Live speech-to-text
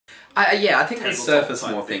Yeah, I think the Surface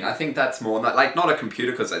more thing. thing. I think that's more like not a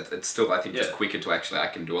computer because it's still I think just quicker to actually I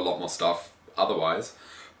can do a lot more stuff otherwise.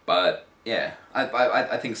 But yeah,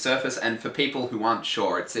 I think Surface, and for people who aren't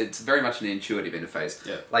sure, it's very much an intuitive interface.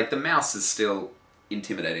 Yeah. Like the mouse is still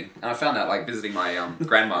intimidating, and I found out like visiting my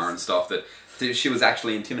grandma and stuff that she was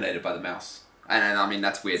actually intimidated by the mouse, and I mean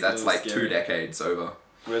that's weird. It's that's like scary. 2 decades over.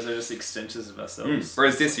 Whereas they're just extensions of ourselves.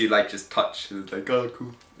 Whereas this you like just touch and it's like oh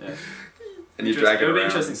cool. Yeah. And you drag it It would be around.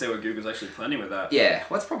 interesting to see what Google's actually planning with that. Yeah,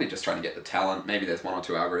 well, it's probably just trying to get the talent. Maybe there's 1 or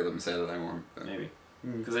 2 algorithms there that they want. But. Maybe.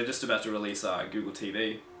 Because they're just about to release Google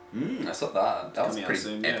TV. I saw that. That was Coming out pretty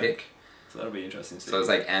soon, epic. So that'll be interesting to see. So it's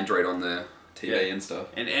like Android on the TV and stuff.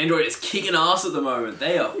 And Android is kicking ass at the moment.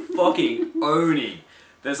 They are fucking owning.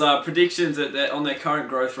 There's predictions that on their current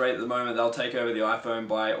growth rate at the moment, they'll take over the iPhone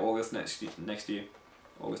by August next year.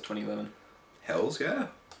 August 2011. Hells yeah.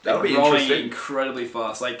 They're That'll be growing interesting. incredibly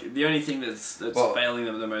fast. Like, the only thing that's failing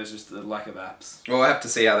them the most is just the lack of apps. Well, we'll have to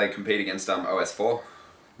see how they compete against OS 4.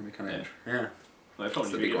 That'll be kind of yeah. Well,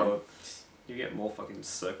 probably the big one. You get more fucking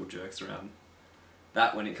circle jerks around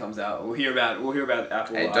that when it comes out. We'll hear about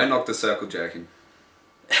Apple. Hey, don't knock the circle jerking.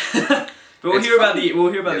 But we'll hear about the Yeah,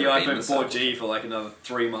 iPhone the 4G for like another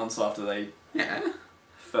 3 months after they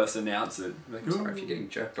first announce it. Like, I'm sorry if you're getting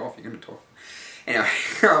jerked off. You're gonna talk. Anyway,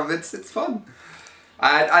 it's fun.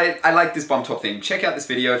 I like this bump top thing. Check out this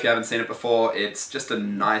video if you haven't seen it before. It's just a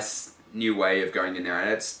nice new way of going in there, and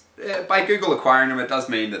it's by Google acquiring them. It does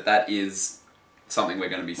mean that is something we're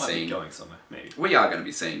going to be seeing. Might be going somewhere, maybe. We are going to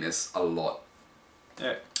be seeing this a lot.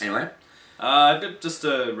 Yeah. Anyway, I've got just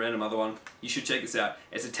a random other one. You should check this out.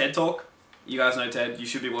 It's a TED Talk. You guys know TED. You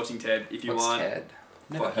should be watching TED if you want. What's TED?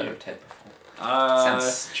 Never Fuck heard you. of TED before. Sounds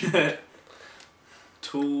stupid.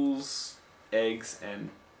 Tools, eggs, and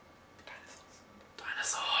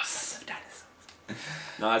Dinosaurs.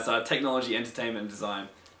 no, it's technology, entertainment, and design.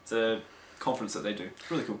 It's a conference that they do.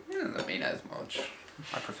 It's really cool. Yeah, not mean as much.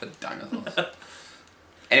 I prefer dinosaurs.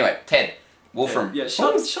 Anyway, TED. Wolfram. Yeah,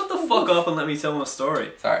 shut the fuck up and let me tell my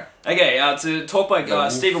story. Sorry. Okay, to talk by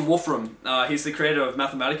Stephen Wolfram. He's the creator of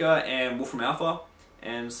Mathematica and Wolfram Alpha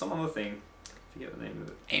and some other thing. I forget the name of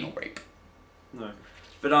it. Anal rape. No.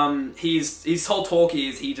 But his whole talk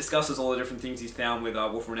is he discusses all the different things he's found with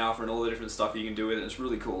Wolfram Alpha and all the different stuff you can do with it. It's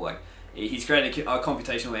really cool. Like he's created a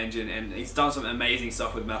computational engine and he's done some amazing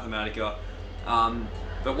stuff with Mathematica.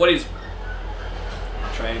 But what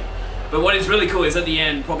is really cool is at the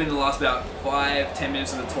end, probably in the last about 5-10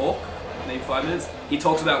 minutes of the talk, maybe 5 minutes, he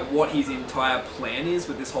talks about what his entire plan is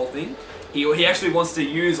with this whole thing. He actually wants to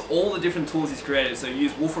use all the different tools he's created, so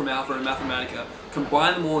use Wolfram Alpha and Mathematica,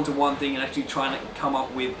 combine them all into one thing and actually try and come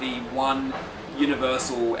up with the one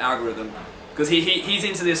universal algorithm. Because he's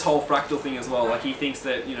into this whole fractal thing as well. Like he thinks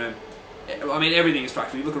that, you know, I mean everything is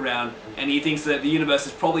fractal. You look around and he thinks that the universe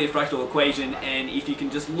is probably a fractal equation, and if you can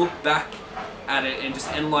just look back at it and just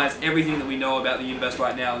analyze everything that we know about the universe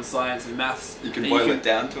right now in science and maths, You can boil it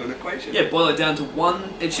down to an equation. Yeah, boil it down to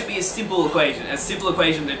one. It should be a simple equation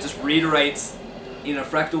that just reiterates in a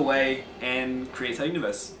fractal way and creates a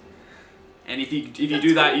universe. And if you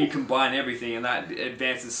do that, you combine everything, and that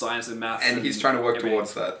advances science and maths. And he's trying to work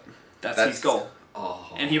towards that. That's his goal.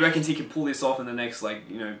 Oh. And he reckons he can pull this off in the next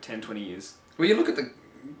 10, 20 years. Well, you look at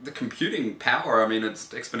the computing power. I mean, it's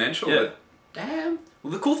exponential. Yeah. But damn.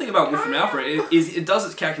 Well, the cool thing about Wolfram Alpha is it does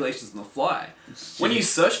its calculations on the fly. When you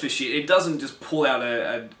search for shit, it doesn't just pull out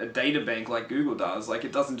a data bank like Google does. Like,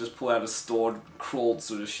 it doesn't just pull out a stored, crawled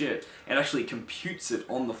sort of shit. It actually computes it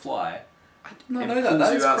on the fly. I did not know that.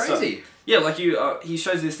 That is crazy. Yeah, like he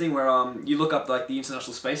shows this thing where you look up like the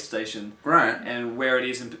International Space Station, Right, and where it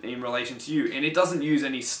is in relation to you, and it doesn't use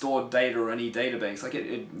any stored data or any databanks. Like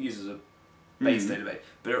it uses a base database,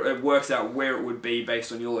 but it works out where it would be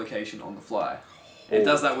based on your location on the fly. It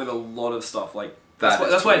does that with a lot of stuff. Like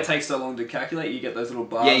that's why it takes so long to calculate. You get those little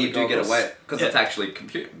bars. Yeah, you do get away because it's actually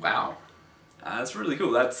compute. Wow, that's really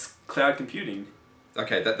cool. That's cloud computing.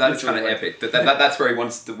 Okay, that is kind of epic. That's where he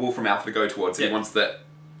wants the Wolfram Alpha to go towards. He wants the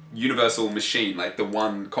universal machine, like the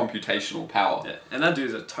one computational power. Yeah, and that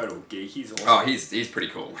dude's a total geek. He's awesome. Oh, he's pretty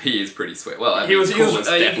cool. He is pretty sweet. Well, he was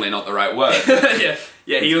definitely not the right word.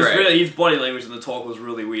 yeah. He was really, his body language in the talk was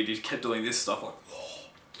really weird. He kept doing this stuff like.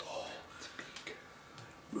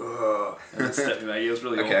 And stepping back. He was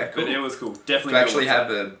really awkward, cool. But it was cool. Definitely to actually have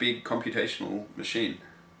a big computational machine.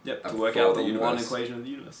 Yep, to work out the one equation of the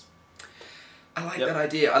universe. I like that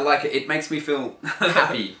idea. I like it. It makes me feel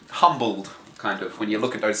happy, humbled, kind of, when you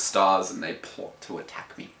look at those stars and they plot to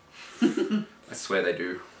attack me. I swear they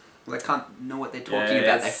do. Well, they can't know what they're talking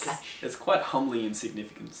about. They flash. It's quite humbling in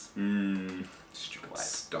significance. Stupid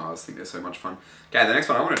stars think they're so much fun. Okay, the next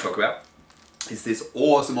one I want to talk about is this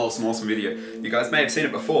awesome video. You guys may have seen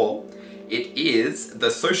it before. It is the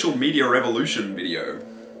social media revolution video.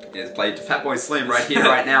 It is played to Fatboy Slim right here,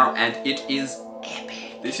 right now, and it is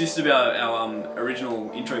epic. This used to be our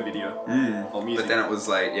original intro video of music. But then it was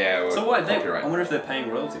like, yeah, so what? copyright. I wonder if they're paying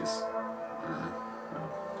royalties.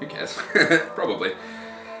 Who cares? Probably.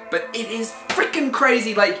 But it is freaking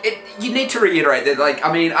crazy. Like, you need to reiterate that. Like,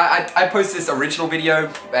 I mean, I posted this original video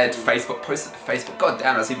at Facebook. Posted to Facebook. God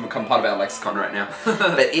damn, it's even become part of our lexicon right now.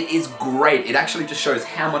 But it is great. It actually just shows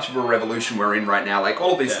how much of a revolution we're in right now. Like,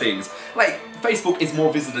 all of these things. Like, Facebook is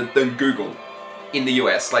more visited than Google in the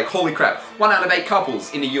US. Like, holy crap. 1 out of 8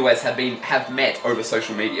 couples in the US have met over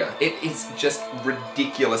social media. It is just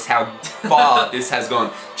ridiculous how far this has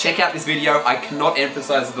gone. Check out this video. I cannot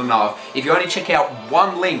emphasize it enough. If you only check out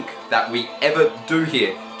one link that we ever do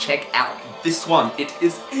here, check out this one. It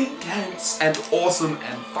is intense and awesome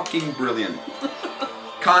and fucking brilliant.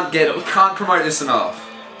 Can't promote this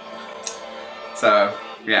enough. So,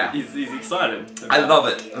 yeah. He's excited. I love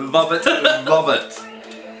it. Love it. Love it.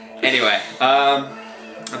 Anyway,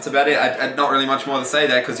 that's about it. I not really much more to say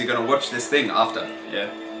there because you're going to watch this thing after. Yeah.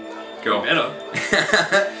 Cool. Better.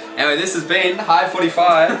 Anyway, this has been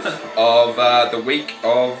Hive45 of the week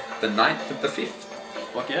of the 9th of the 5th.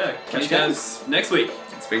 Fuck yeah. Catch you guys next week.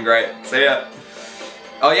 It's been great. See ya.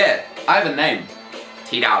 Oh yeah, I have a name.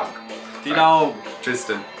 T-Dog. T-Dog.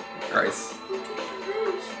 Tristan. Grace.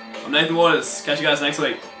 I'm Nathan Waters. Catch you guys next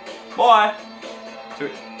week. Bye.